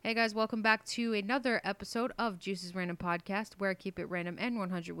Hey guys, welcome back to another episode of Juice's Random Podcast, where I keep it random and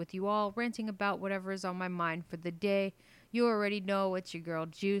 100 with you all, ranting about whatever is on my mind for the day. You already know it's your girl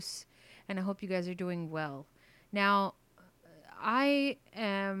Juice, and I hope you guys are doing well. Now, I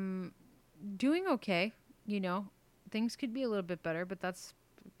am doing okay. You know, things could be a little bit better, but that's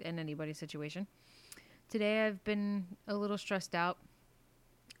in anybody's situation. Today I've been a little stressed out.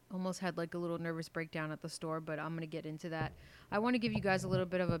 Almost had like a little nervous breakdown at the store, but I'm going to get into that. I want to give you guys a little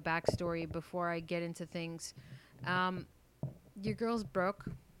bit of a backstory before I get into things. Um, your girl's broke,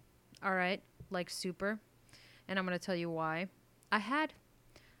 all right, like super, and I'm going to tell you why. I had,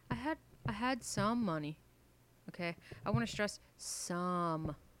 I had, I had some money. Okay, I want to stress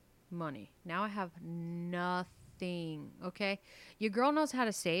some money. Now I have nothing. Okay, your girl knows how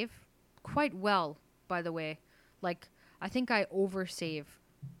to save quite well, by the way. Like I think I oversave,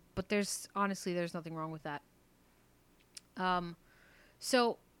 but there's nothing wrong with that. Um,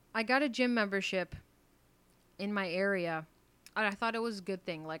 so I got a gym membership in my area, and I thought it was a good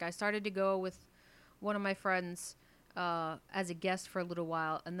thing. Like I started to go with one of my friends as a guest for a little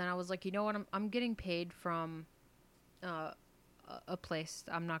while, and then I was like, you know what? I'm getting paid from uh, a place.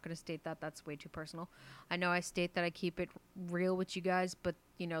 I'm not going to state that. That's way too personal. I know I state that I keep it real with you guys, but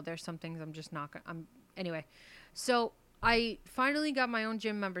you know, there's some things I'm just not going. I'm anyway. So I finally got my own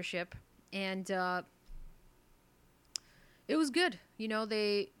gym membership, and it was good. You know,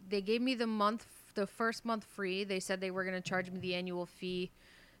 they gave me the first month free. They said they were going to charge me the annual fee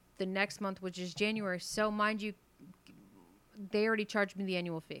the next month, which is January. So mind you, they already charged me the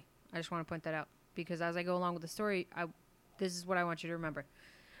annual fee. I just want to point that out because as I go along with the story, this is what I want you to remember.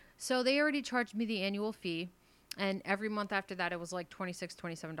 So they already charged me the annual fee, and every month after that, it was like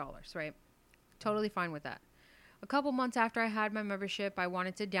 $27, right? Totally fine with that. A couple months after I had my membership, I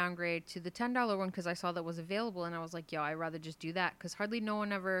wanted to downgrade to the $10 one because I saw that was available, and I was like, yo, I'd rather just do that because hardly no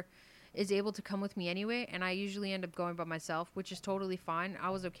one ever is able to come with me anyway, and I usually end up going by myself, which is totally fine. I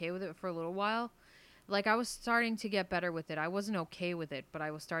was okay with it for a little while. Like, I was starting to get better with it. I wasn't okay with it, but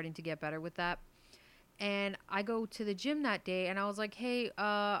I was starting to get better with that. And I go to the gym that day, and I was like, hey,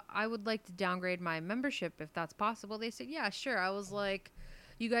 I would like to downgrade my membership if that's possible. They said, yeah, sure. I was like,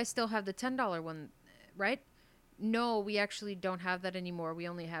 you guys still have the $10 one, right? No, we actually don't have that anymore. We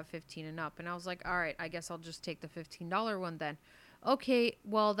only have 15 and up. And I was like, all right, I guess I'll just take the $15 one then. Okay,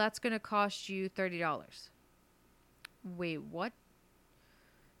 well, that's going to cost you $30. Wait, what?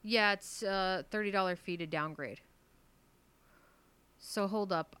 Yeah, it's a $30 fee to downgrade. So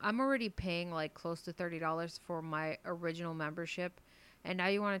hold up. I'm already paying like close to $30 for my original membership. And now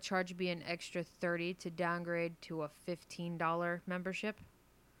you want to charge me an extra 30 to downgrade to a $15 membership?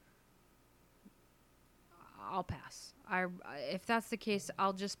 I'll pass. If that's the case,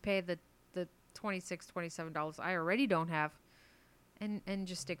 I'll just pay the $27 I already don't have, and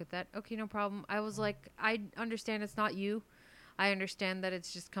just stick with that. Okay, no problem. I was like, I understand it's not you. I understand that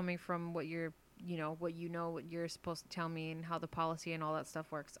it's just coming from what you're supposed to tell me and how the policy and all that stuff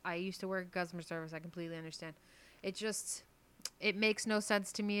works. I used to work in customer service. I completely understand. It just it makes no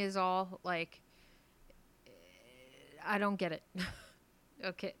sense to me is all. Like I don't get it.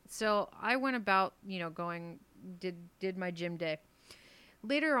 Okay, so I went about, going did my gym day.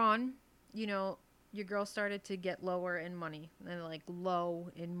 Later on, you know, your girl started to get lower in money and like low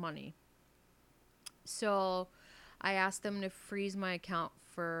in money. So I asked them to freeze my account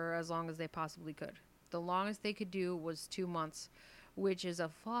for as long as they possibly could. The longest they could do was 2 months, which is a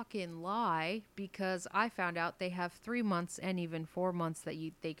fucking lie because I found out they have 3 months and even 4 months that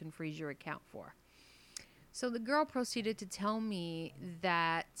they can freeze your account for. So the girl proceeded to tell me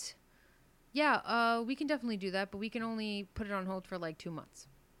that, yeah, we can definitely do that, but we can only put it on hold for like 2 months.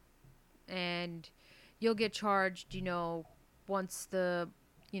 And you'll get charged, once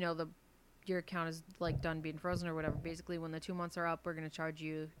your account is like done being frozen or whatever. Basically, when the 2 months are up, we're gonna charge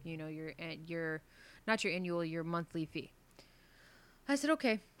you, your not your annual, your monthly fee. I said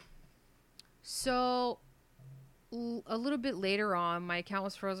okay. So a little bit later on, my account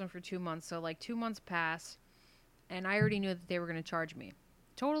was frozen for 2 months. So like 2 months pass, and I already knew that they were gonna charge me.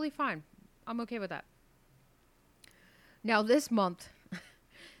 Totally fine. I'm okay with that. Now this month,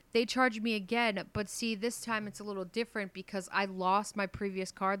 they charged me again, but see, this time it's a little different because I lost my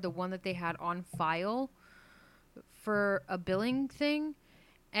previous card, the one that they had on file for a billing thing,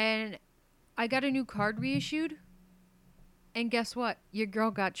 and I got a new card reissued, and guess what? Your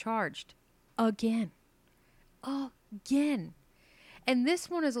girl got charged again. Again. And this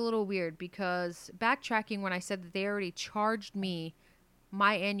one is a little weird because backtracking when I said that they already charged me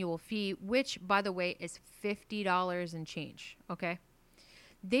my annual fee, which by the way is $50 and change, okay?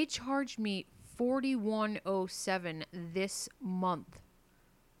 They charged me 4107 this month.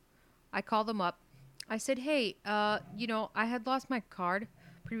 I call them up. I said, hey, I had lost my card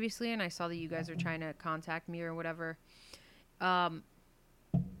previously, and I saw that you guys were trying to contact me or whatever. Um,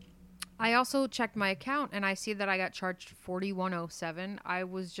 I also checked my account, and I see that I got charged $41.07. I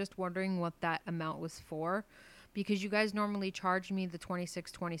was just wondering what that amount was for, because you guys normally charge me the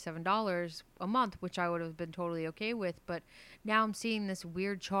 $27 a month, which I would have been totally okay with. But now I'm seeing this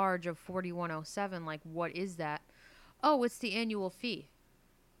weird charge of $41.07. Like, what is that? Oh, it's the annual fee.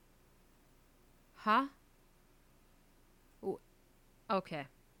 Huh? Okay.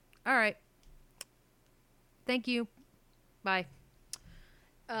 All right. Thank you. Bye.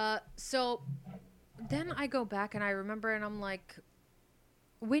 So then I go back and I remember and I'm like,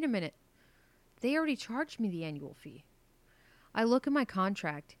 wait a minute. They already charged me the annual fee. I look at my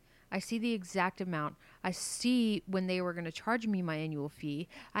contract. I see the exact amount. I see when they were going to charge me my annual fee.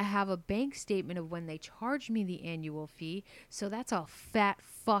 I have a bank statement of when they charged me the annual fee. So that's a fat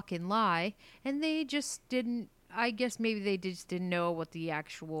fucking lie. And they just didn't, I guess maybe they just didn't know what the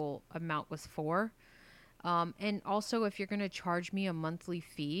actual amount was for. And also, if you're going to charge me a monthly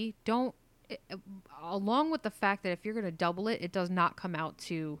fee, don't, along with the fact that if you're going to double it, it does not come out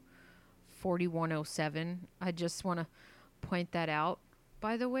to 4107. I just want to point that out,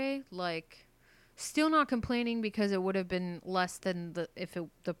 by the way. Like, still not complaining because it would have been less than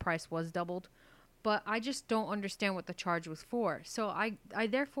the price was doubled. But I just don't understand what the charge was for. So I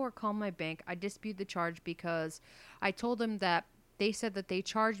therefore call my bank. I dispute the charge because I told them that they said that they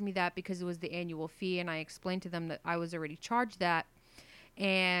charged me that because it was the annual fee. And I explained to them that I was already charged that.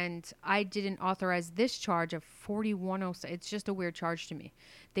 And I didn't authorize this charge of 4107. It's just a weird charge to me.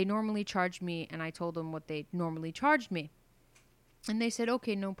 They normally charge me, and I told them what they normally charged me. And they said,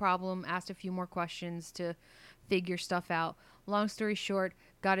 okay, no problem. Asked a few more questions to figure stuff out. Long story short,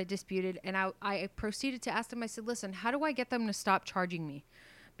 got it disputed. And I proceeded to ask them, I said, listen, how do I get them to stop charging me?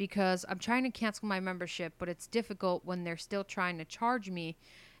 Because I'm trying to cancel my membership, but it's difficult when they're still trying to charge me.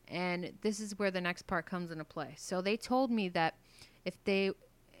 And this is where the next part comes into play. So they told me that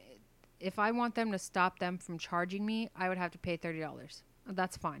if I want them to stop them from charging me, I would have to pay $30.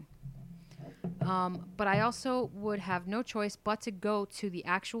 That's fine. But I also would have no choice but to go to the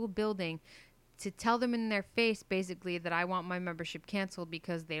actual building to tell them in their face, basically, that I want my membership canceled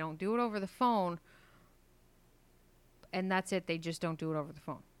because they don't do it over the phone. And that's it. They just don't do it over the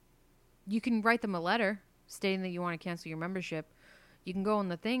phone. You can write them a letter stating that you want to cancel your membership. You can go in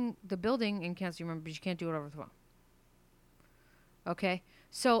the building and cancel your membership, but you can't do it over the phone. Okay?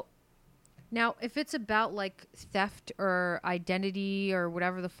 So now, if it's about like theft or identity or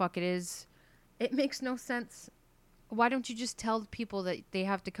whatever the fuck it is, it makes no sense. Why don't you just tell people that they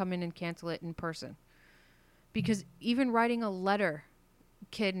have to come in and cancel it in person? Because even writing a letter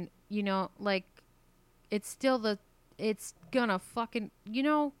can, like, it's gonna fucking,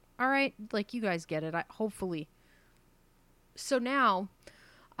 all right, like, you guys get it, hopefully. So now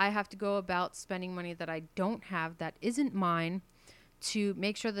I have to go about spending money that I don't have, that isn't mine, to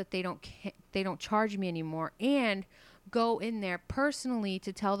make sure that they don't charge me anymore, and go in there personally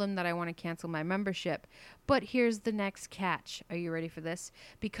to tell them that I want to cancel my membership. But here's the next catch. Are you ready for this?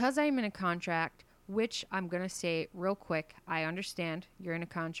 Because I'm in a contract, which I'm going to say real quick, I understand you're in a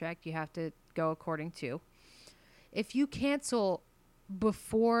contract, you have to go according to. If you cancel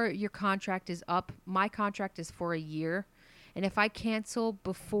before your contract is up, my contract is for a year, and if I cancel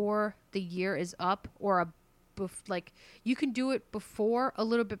before the year is up, or you can do it a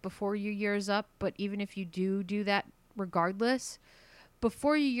little bit before your year is up, but even if you do that, regardless,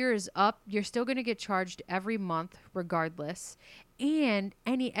 before your year is up, you're still going to get charged every month regardless, and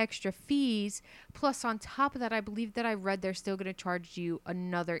any extra fees, plus on top of that, I believe that I read they're still going to charge you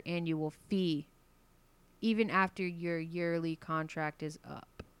another annual fee even after your yearly contract is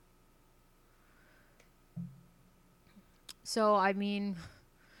up. So I mean,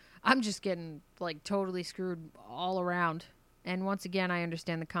 I'm just getting like totally screwed all around. And once again, I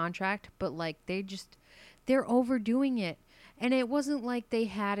understand the contract, but like they're overdoing it. And it wasn't like they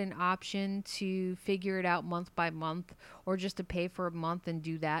had an option to figure it out month by month, or just to pay for a month and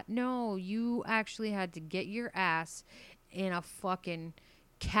do that. No, you actually had to get your ass in a fucking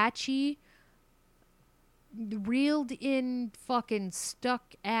catchy, reeled in, fucking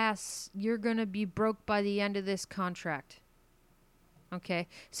stuck ass, you're gonna be broke by the end of this contract. Okay?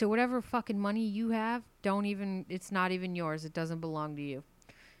 So whatever fucking money you have, it's not even yours. It doesn't belong to you.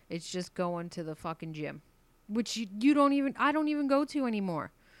 It's just going to the fucking gym, which I don't even go to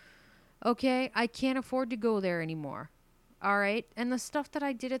anymore. Okay? I can't afford to go there anymore. All right? And the stuff that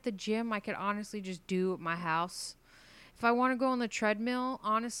I did at the gym, I could honestly just do at my house. If I want to go on the treadmill,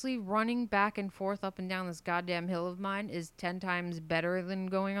 honestly, running back and forth up and down this goddamn hill of mine is 10 times better than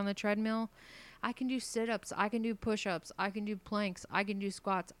going on the treadmill. I can do sit-ups, I can do push-ups, I can do planks, I can do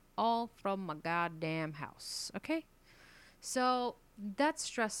squats, all from my goddamn house. Okay? So that's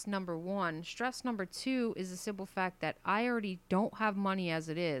stress number one. Stress number two is the simple fact that I already don't have money as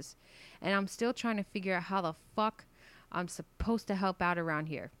it is, and I'm still trying to figure out how the fuck I'm supposed to help out around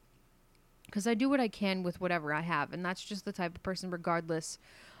here. Because I do what I can with whatever I have, and that's just the type of person, regardless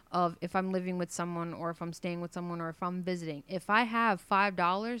of if I'm living with someone or if I'm staying with someone or if I'm visiting. If I have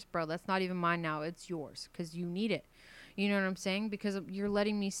 $5, bro, that's not even mine now. It's yours because you need it. You know what I'm saying? Because you're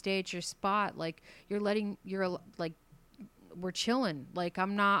letting me stay at your spot. Like, you're like, we're chilling. Like,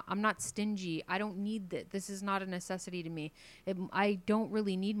 I'm not stingy. I don't need that. This is not a necessity to me. I don't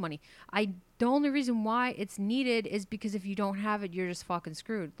really need money. The only reason why it's needed is because if you don't have it, you're just fucking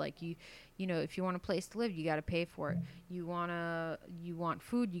screwed. Like, you know, if you want a place to live, you got to pay for it. You want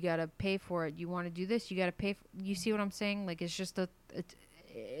food, you got to pay for it. You want to do this, you got to pay for, you see what I'm saying? Like, it's just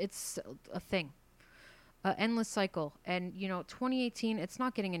it's a thing. Endless cycle. And, you know, 2018, it's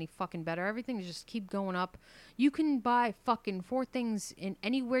not getting any fucking better. Everything just keep going up. You can buy fucking 4 things in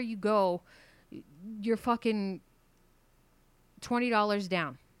anywhere you go. You're fucking $20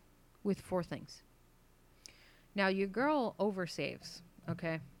 down with 4 things. Now, your girl oversaves,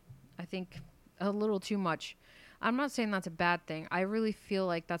 okay? I think a little too much. I'm not saying that's a bad thing. I really feel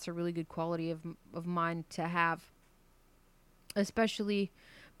like that's a really good quality of mine to have. Especially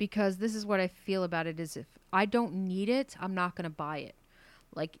because this is what I feel about it is if I don't need it, I'm not going to buy it.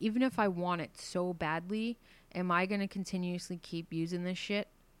 Like, even if I want it so badly, am I going to continuously keep using this shit?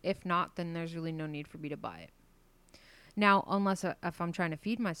 If not, then there's really no need for me to buy it. Now, unless if I'm trying to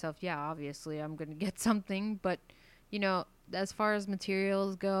feed myself, yeah, obviously I'm going to get something. But, you know, as far as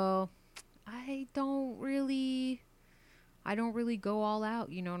materials go, I don't really go all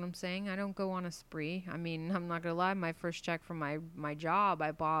out, you know what I'm saying? I don't go on a spree. I mean, I'm not going to lie, my first check from my job,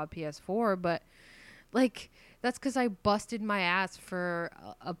 I bought a PS4, but, like, that's because I busted my ass for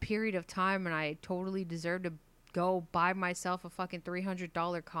a period of time, and I totally deserve to go buy myself a fucking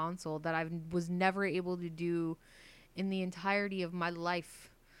 $300 console that I was never able to do in the entirety of my life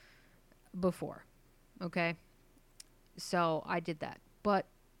before, okay? So I did that. But,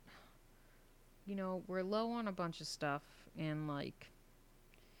 you know, we're low on a bunch of stuff, and, like,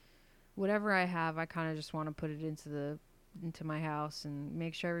 whatever I have, I kind of just want to put it into my house and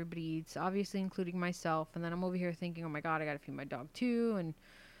make sure everybody eats, obviously including myself. And then I'm over here thinking, oh my god, I gotta feed my dog too. And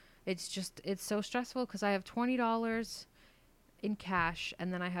it's so stressful because I have $20 in cash,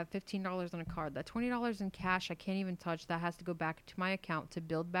 and then I have $15 on a card. That $20 in cash I can't even touch. That has to go back to my account to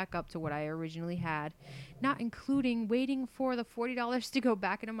build back up to what I originally had, not including waiting for the $40 to go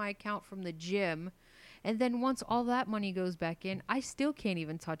back into my account from the gym. And then once all that money goes back in, I still can't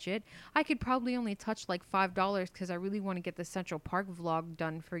even touch it. I could probably only touch like $5 because I really want to get the Central Park vlog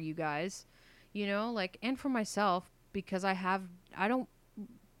done for you guys, you know, like, and for myself, because I don't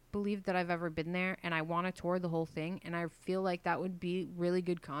believe that I've ever been there, and I want to tour the whole thing, and I feel like that would be really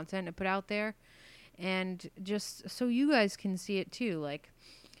good content to put out there, and just so you guys can see it too. Like,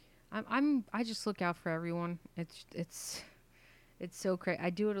 I just look out for everyone. It's so crazy.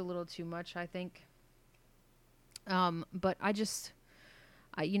 I do it a little too much, I think. But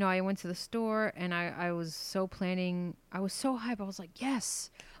you know, I went to the store, and I was so planning. I was so hyped. I was like,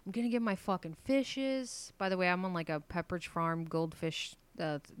 yes, I'm gonna get my fucking fishes. By the way, I'm on like a Pepperidge Farm goldfish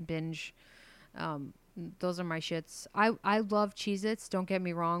binge. Those are my shits. I love Cheez-Its, don't get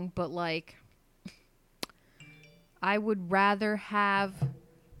me wrong, but, like, I would rather have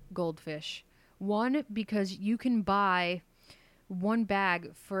goldfish. One, because you can buy one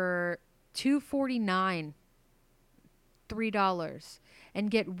bag for $2.49, $3, and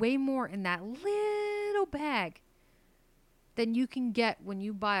get way more in that little bag than you can get when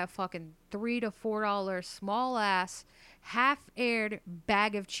you buy a fucking $3 to $4 small ass half-aired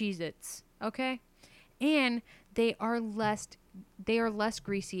bag of Cheez-Its, okay? And they are less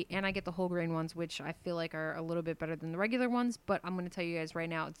greasy, and I get the whole grain ones, which I feel like are a little bit better than the regular ones, but I'm going to tell you guys right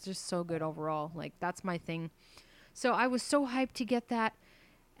now, it's just so good overall. Like, that's my thing. So I was so hyped to get that,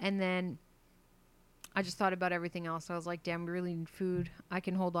 and then I just thought about everything else. I was like, damn, we really need food. I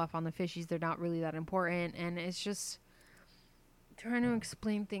can hold off on the fishies. They're not really that important, and it's just trying to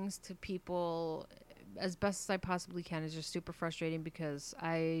explain things to people as best as I possibly can is just super frustrating because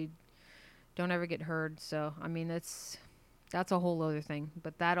I don't ever get heard. So, I mean, that's a whole other thing,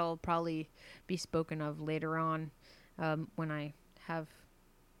 but that'll probably be spoken of later on when I have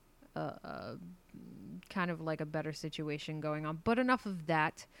kind of like a better situation going on. But enough of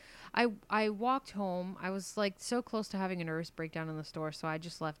that. I walked home. I was like so close to having a nervous breakdown in the store, so I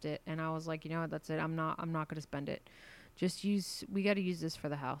just left it and I was like, you know what, that's it. I'm not going to spend it. We got to use this for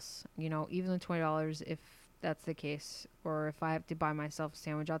the house. You know, even the $20 if that's the case, or if I have to buy myself a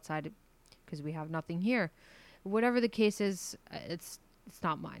sandwich outside because we have nothing here. Whatever the case is, it's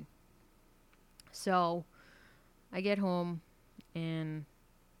not mine. So, I get home and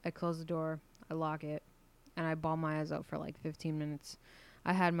I close the door, I lock it, and I bawl my eyes out for like 15 minutes.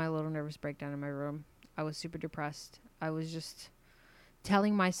 I had my little nervous breakdown in my room. I was super depressed. I was just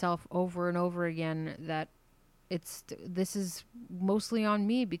telling myself over and over again that this is mostly on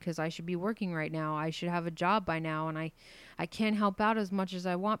me because I should be working right now. I should have a job by now, and I can't help out as much as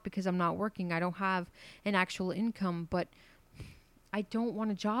I want because I'm not working. I don't have an actual income, but I don't want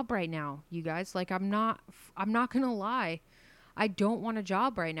a job right now, you guys. Like I'm not going to lie. I don't want a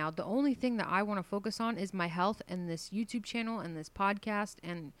job right now. The only thing that I want to focus on is my health and this YouTube channel and this podcast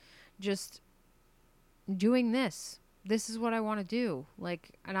and just doing this. This is what I want to do.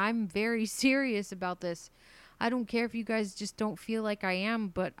 Like, and I'm very serious about this. I don't care if you guys just don't feel like I am,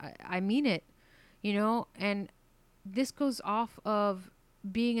 but I mean it, you know? And this goes off of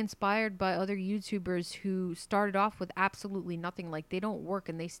being inspired by other YouTubers who started off with absolutely nothing. Like, they don't work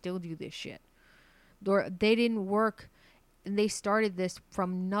and they still do this shit. Or they didn't work and they started this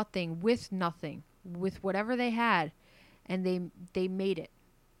from nothing, with whatever they had, and they made it,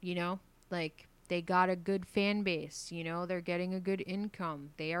 you know? Like, they got a good fan base, you know? They're getting a good income.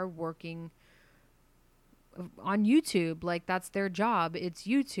 They are working on YouTube. Like, that's their job. It's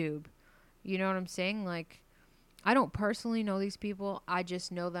YouTube. You know what I'm saying? Like, I don't personally know these people. I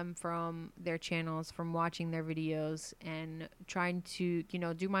just know them from their channels, from watching their videos and trying to, you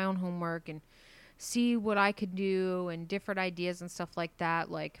know, do my own homework and see what I could do and different ideas and stuff like that.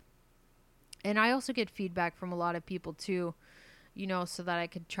 Like, and I also get feedback from a lot of people too, you know, so that I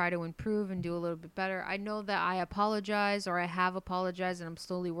could try to improve and do a little bit better. I know that I apologize, or I have apologized, and I'm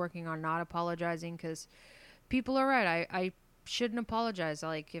slowly working on not apologizing, because people are right. I shouldn't apologize.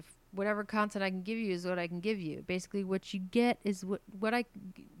 Like, if whatever content I can give you is what I can give you. Basically, what you get is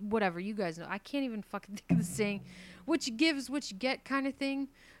whatever, you guys know. I can't even fucking think of the saying, what you give is what you get kind of thing.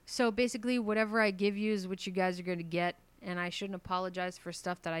 So basically, whatever I give you is what you guys are going to get. And I shouldn't apologize for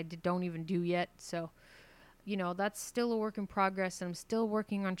stuff that I don't even do yet. So, you know, that's still a work in progress. And I'm still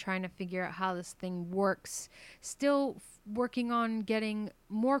working on trying to figure out how this thing works. Still working on getting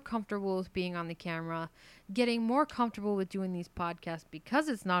more comfortable with being on the camera, getting more comfortable with doing these podcasts because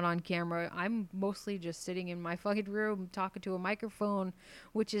it's not on camera. I'm mostly just sitting in my fucking room talking to a microphone,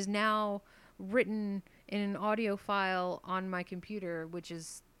 which is now written in an audio file on my computer, which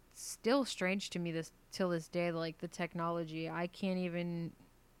is still strange to me till this day. Like, the technology, I can't even,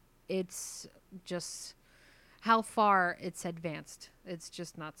 it's just how far it's advanced. It's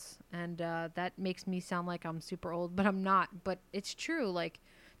just nuts. And that makes me sound like I'm super old, but I'm not. But it's true. Like,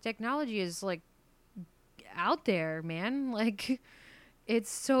 technology is like out there, man. Like,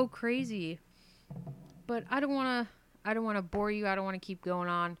 it's so crazy. But I don't want to bore you. I don't want to keep going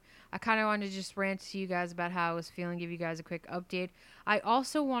on. I kind of want to just rant to you guys about how I was feeling, give you guys a quick update. I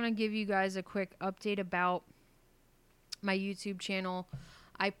also want to give you guys a quick update about my YouTube channel.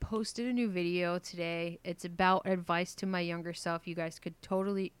 I posted a new video today. It's about advice to my younger self. You guys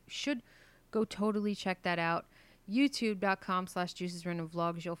should go totally check that out.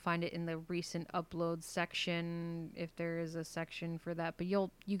 youtube.com/juicesrandomvlogs. You'll find it in the recent uploads section, if there is a section for that. But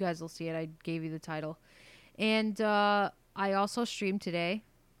you guys will see it. I gave you the title. And I also streamed today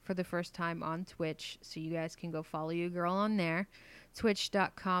for the first time on Twitch, so you guys can go follow your girl on there.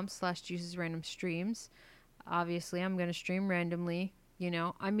 Twitch.com/juicesrandomstreams. Obviously, I'm going to stream randomly. You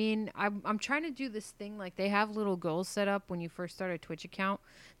know, I mean, I'm trying to do this thing. Like, they have little goals set up when you first start a Twitch account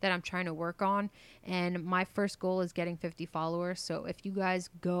that I'm trying to work on. And my first goal is getting 50 followers. So if you guys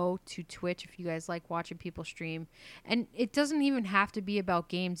go to Twitch, if you guys like watching people stream, and it doesn't even have to be about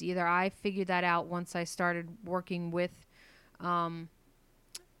games either. I figured that out once I started working with, you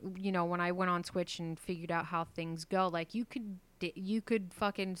know, when I went on Twitch and figured out how things go. Like, you could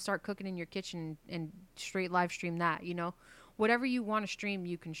fucking start cooking in your kitchen and straight live stream that, you know. Whatever you want to stream,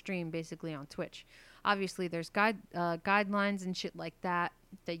 you can stream basically on Twitch. Obviously, there's guidelines and shit like that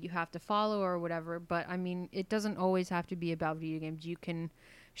you have to follow or whatever. But, I mean, it doesn't always have to be about video games. You can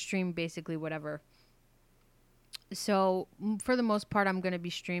stream basically whatever. So, for the most part, I'm going to be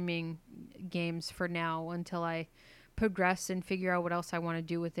streaming games for now until I progress and figure out what else I want to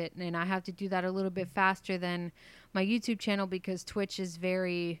do with it. And I have to do that a little bit faster than my YouTube channel because Twitch is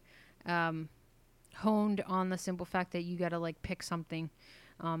very honed on the simple fact that you got to, like, pick something.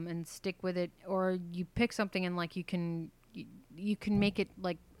 and stick with it, or you pick something and like you can make it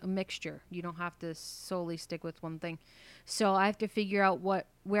like a mixture. You don't have to solely stick with one thing. So I have to figure out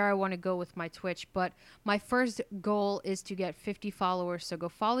where I want to go with my Twitch. But my first goal is to get 50 followers. So go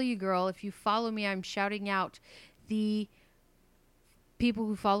follow you, girl. If you follow me, I'm shouting out the people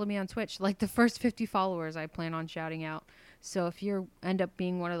who follow me on Twitch. Like the first 50 followers I plan on shouting out. So if you end up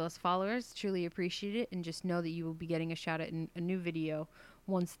being one of those followers, truly appreciate it, and just know that you will be getting a shout out in a new video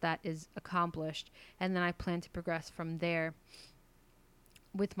once that is accomplished. And then I plan to progress from there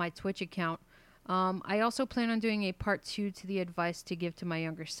with my Twitch account. I also plan on doing a part 2 to the advice to give to my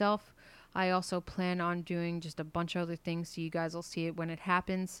younger self. I also plan on doing just a bunch of other things, so you guys will see it when it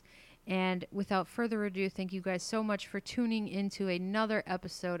happens. And without further ado, thank you guys so much for tuning into another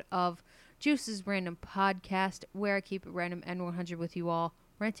episode of Juice's Random Podcast, where I keep it random and 100 with you all,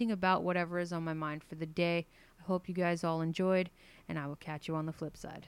 ranting about whatever is on my mind for the day. I hope you guys all enjoyed, and I will catch you on the flip side.